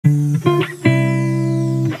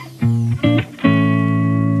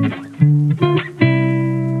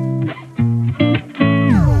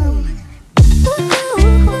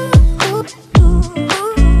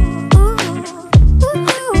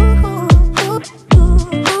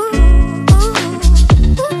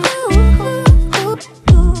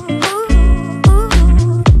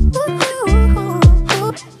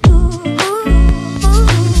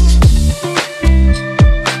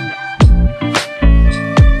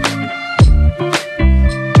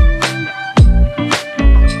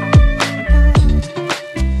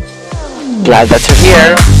glad that you're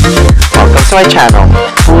here. Welcome to my channel,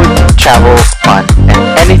 food, travel, fun,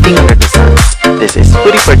 and anything under the sun. This is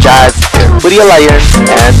foodie4jaz, your foodie alliance,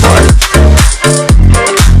 and more.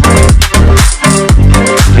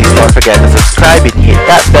 Please don't forget to subscribe and hit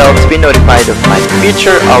that bell to be notified of my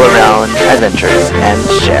future all-around adventures, and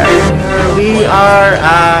share. We are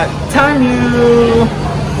at Tanyu,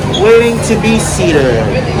 waiting to be seated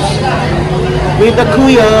with the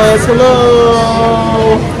kuyas.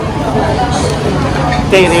 Hello.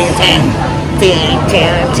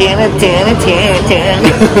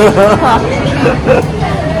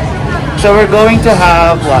 So we're going to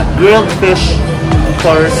have what? Grilled fish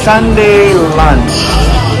for Sunday lunch.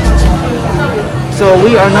 So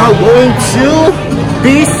we are now going to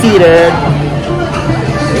be seated.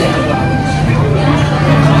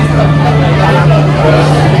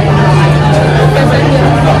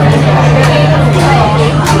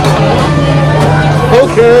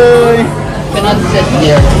 Okay. Cannot sit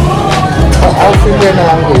here. I'll sit here na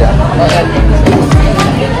lang kuya.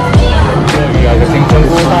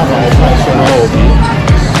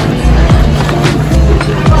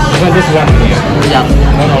 This one here. Yeah.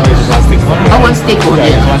 No, this is one stick. One stick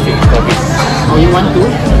only. Yeah, one stick. Okay. Oh, you want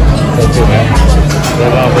two? That's it, man.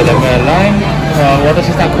 With the lime, water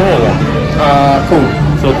system cold. Cool.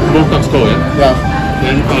 So both cups cold, yeah? Yeah.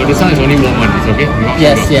 Then this one is only warm one, it's okay?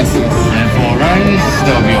 Yes, yes, yes. And for rice,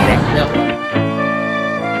 that will be alright. Yeah.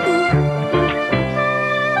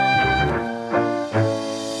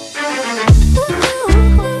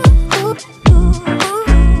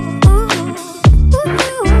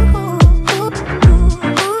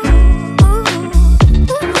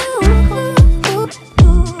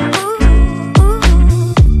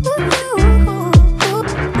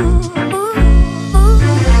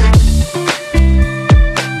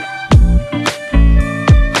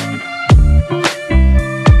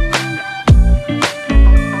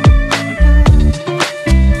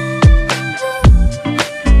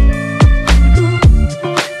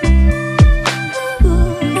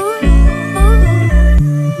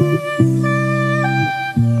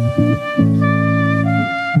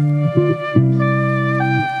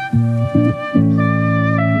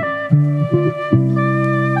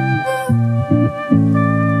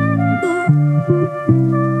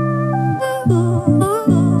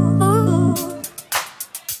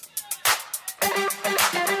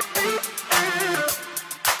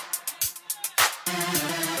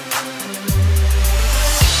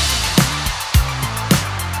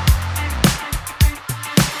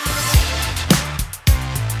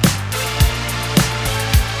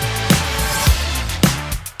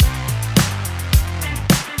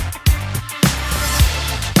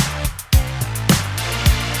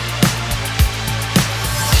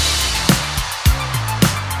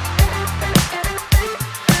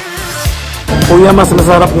 Kuya, mas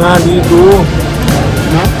masarap nga dito.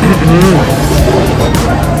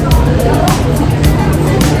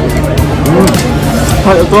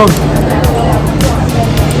 Ay, ito.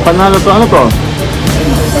 Panalo to. Ano to?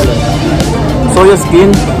 Soya skin?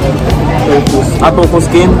 Tofu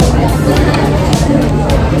skin?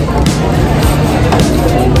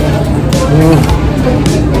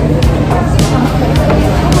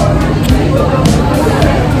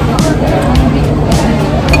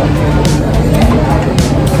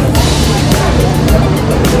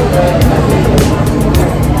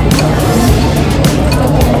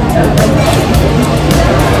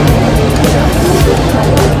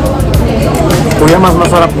 Kuya, mas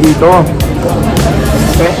masarap dito.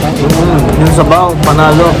 Yung sabaw,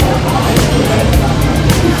 panalo.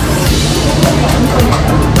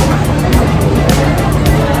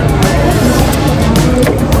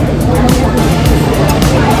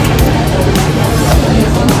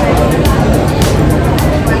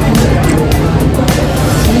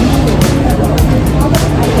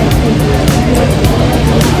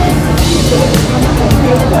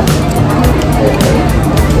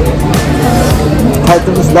 Kahit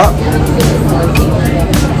yung isda,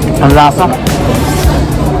 ang lasa. Ang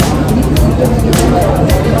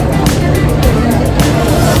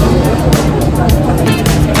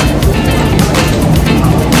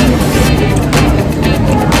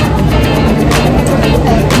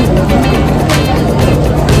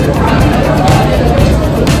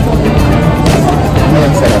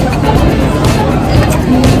sarap.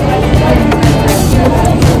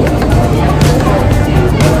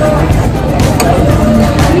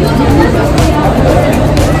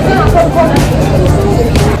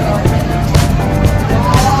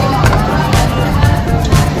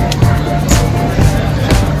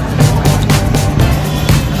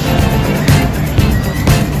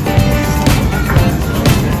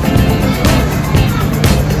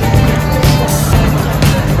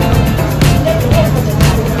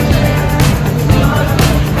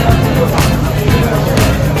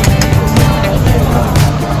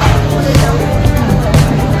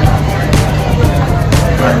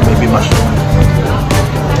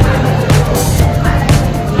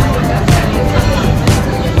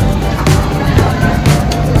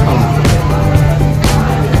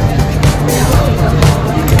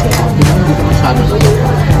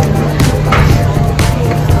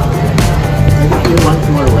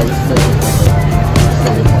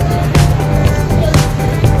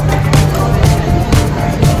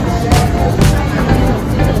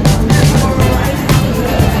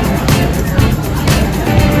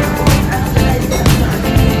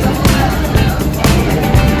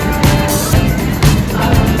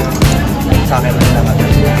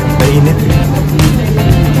 mainit eh.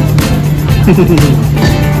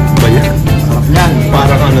 Baya. Sarap yan.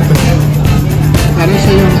 Parang ano to. Parang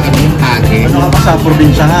siya yung hage. Ano ka pa sa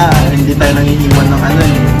probinsya nga, hindi tayo nangiiwan ng ano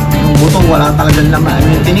eh. Yung butong wala talagang laman. I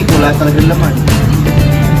mean, tinik wala talagang laman.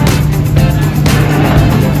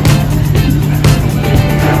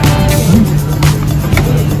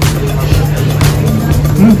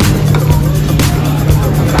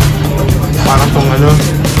 Parang tong ano.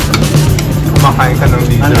 Kumakain ka ng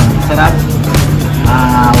dito. Ano? Sarap?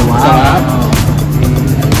 Ah, wow. Sarap.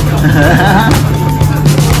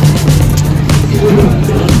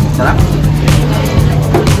 Sarap?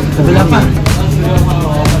 Kabila pa.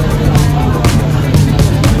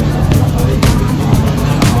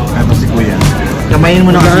 Ito si Kuya. Kamayin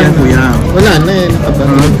mo na kasi yan, Kuya. Wala na eh.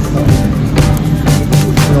 Nakabangin.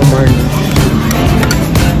 No more na.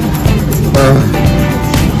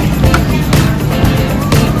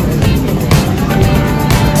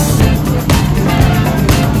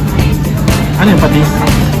 Ano yung patis?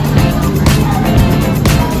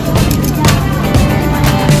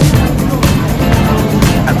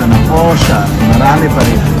 Ito na po siya. Marami pa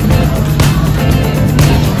rin.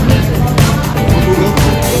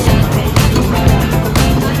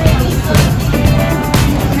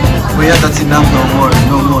 Kuya, that's enough. No more.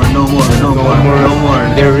 No more. No more. No more. No more.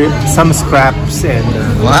 There are some scraps and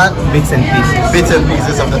What? bits and pieces. Bits and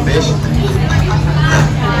pieces of the fish.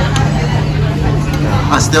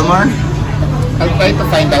 As them are? I'll try to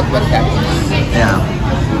find out what happened. Yeah.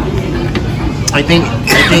 I think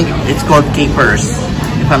it's called capers.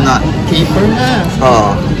 If I'm not. Caper na.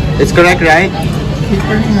 Oh, it's correct, right?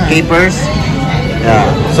 Caper na. Capers. Yeah.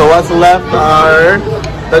 So what's left are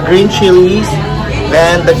the green chilies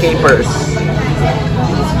and the capers.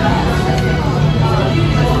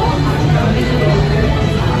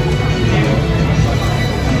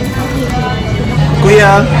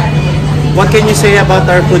 Kuya, what can you say about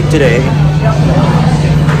our food today?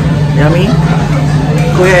 Yummy?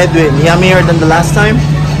 Kuya Edwin, yummier than the last time?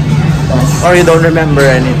 Or you don't remember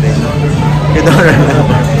anything? You don't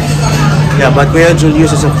remember? Yeah, but Kuya Julius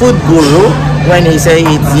is a food guru. When he say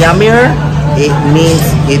it's yummier, it means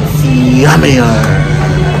it's yummier.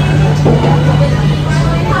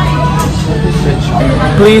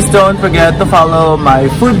 Please don't forget to follow my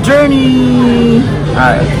food journey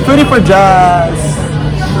at foodie4jaz.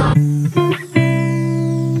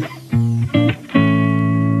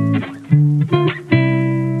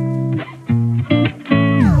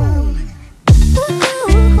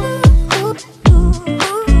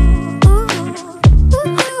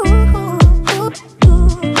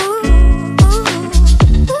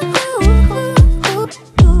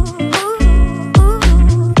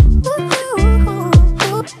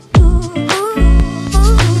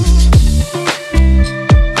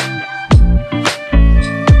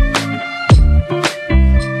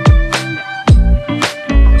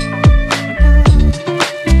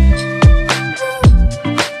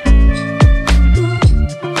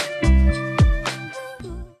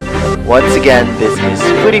 Once again, this is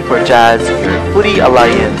foodie4jaz, your foodie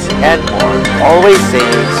alliance, and more. Always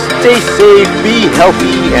saying, stay safe, be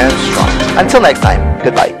healthy, and strong. Until next time,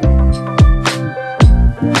 goodbye.